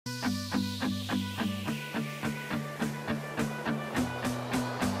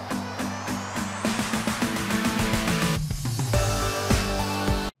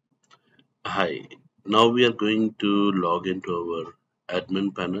Hi, now we are going to log into our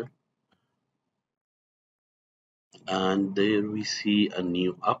admin panel, and there we see a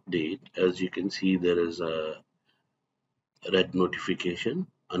new update. As you can see, there is a red notification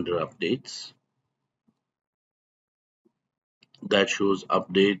under updates that shows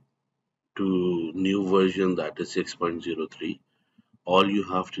update to new version, that is 6.03. All you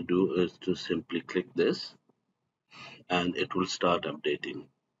have to do is to simply click this and it will start updating.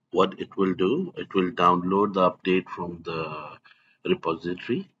 What it will do, it will download the update from the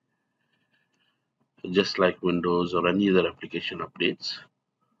repository, just like Windows or any other application updates.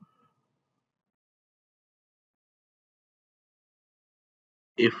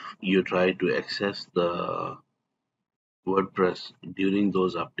 If you try to access the WordPress during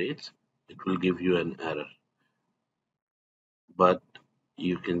those updates, it will give you an error. But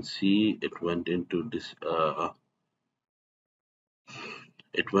you can see it went into this.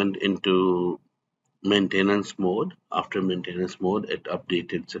 It went into maintenance mode. After maintenance mode, it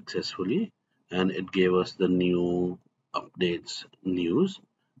updated successfully, and it gave us the new updates news.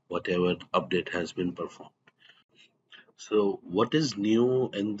 Whatever update has been performed. So, what is new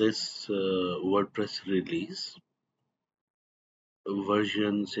in this WordPress release?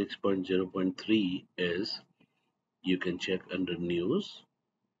 Version 6.0.3 is, you can check under news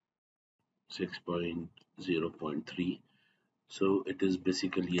 6.0.3. So it is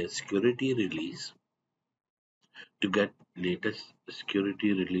basically a security release. To get latest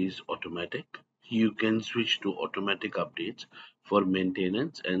security release automatic, you can switch to automatic updates for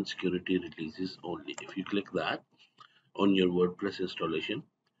maintenance and security releases only. If you click that on your WordPress installation,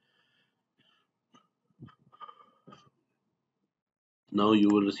 now you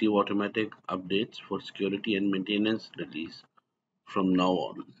will receive automatic updates for security and maintenance release from now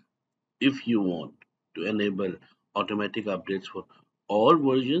on. If you want to enable automatic updates for all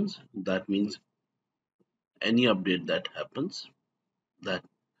versions, that means any update that happens, that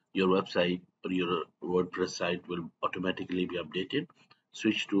your website or your WordPress site will automatically be updated,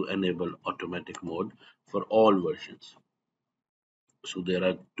 switch to enable automatic mode for all versions. So there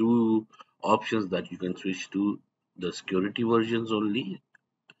are two options that you can switch to: the security versions only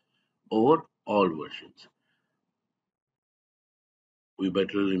or all versions. We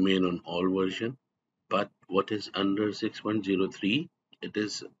better remain on all version. But what is under 6.03? It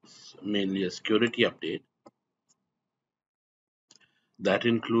is mainly a security update that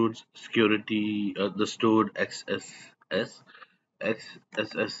includes security. The stored XSS.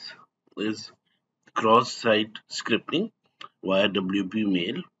 XSS is cross-site scripting via WP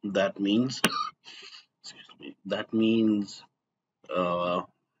mail. That means, excuse me, that means the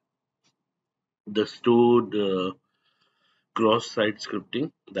stored cross-site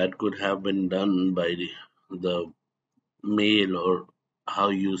scripting that could have been done by the mail, or how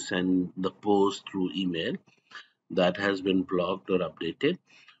you send the post through email, that has been blocked or updated.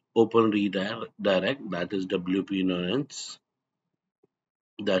 Open redirect, that is WP nonce,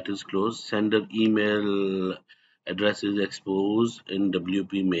 that is closed. Sender email address is exposed in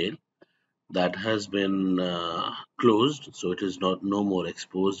WP mail, that has been closed, so it is not no more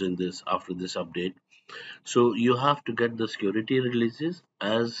exposed in this after this update. So you have to get the security releases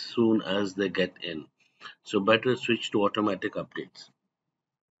as soon as they get in. So better switch to automatic updates.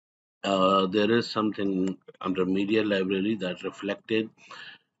 There is something under media library that reflected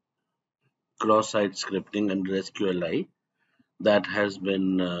cross-site scripting under SQLi, that has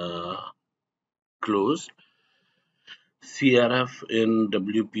been closed. CRF in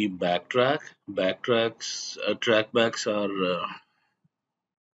WP backtrack. Trackbacks are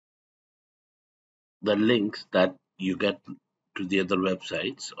the links that you get to the other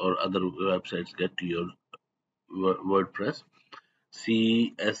websites, or other websites get to your WordPress.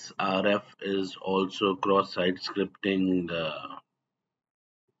 CSRF is also cross-site scripting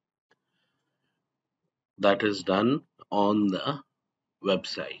that is done on the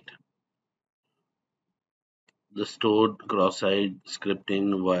website. The stored cross-site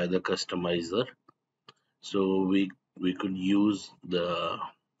scripting via the customizer. So we could use the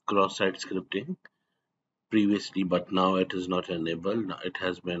cross-site scripting previously, but now it is not enabled. It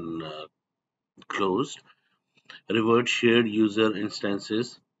has been closed. Revert shared user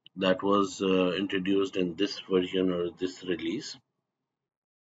instances, that was introduced in this version or this release.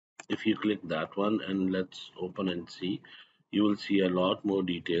 If you click that one and let's open and see, you will see a lot more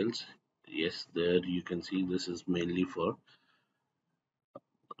details. Yes, there you can see this is mainly for,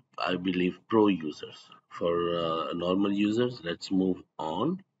 I believe, pro users. For normal users, let's move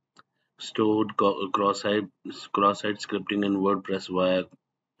on. Stored cross-site scripting in WordPress via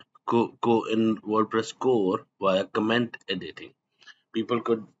in WordPress core via comment editing. People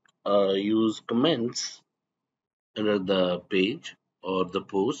could use comments under the page or the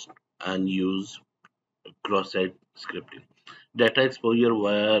post and use cross-site scripting. Data exposure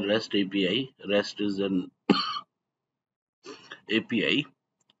via REST API. REST is an API,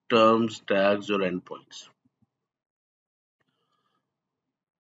 terms, tags, or endpoints.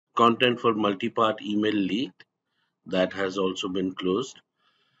 Content for multi-part email leaked. That has also been closed.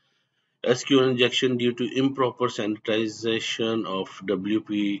 SQL injection due to improper sanitization of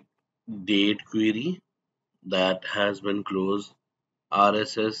WP date query. That has been closed.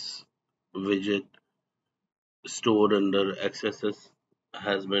 RSS widget stored under XSS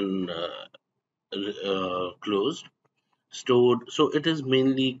has been closed. Stored, so it is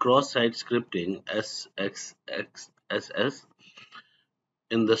mainly cross-site scripting SXXSS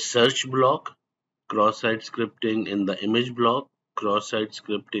in the search block, cross-site scripting in the image block, cross-site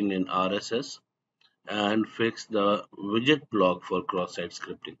scripting in RSS, and fix the widget block for cross-site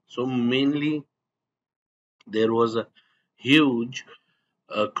scripting. So mainly there was a huge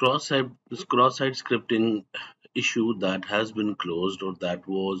cross-site scripting issue that has been closed or that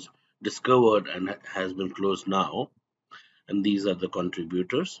was discovered and has been closed now. And these are the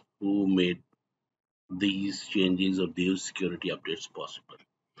contributors who made these changes or these security updates possible.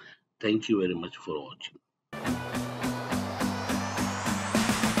 Thank you very much for watching.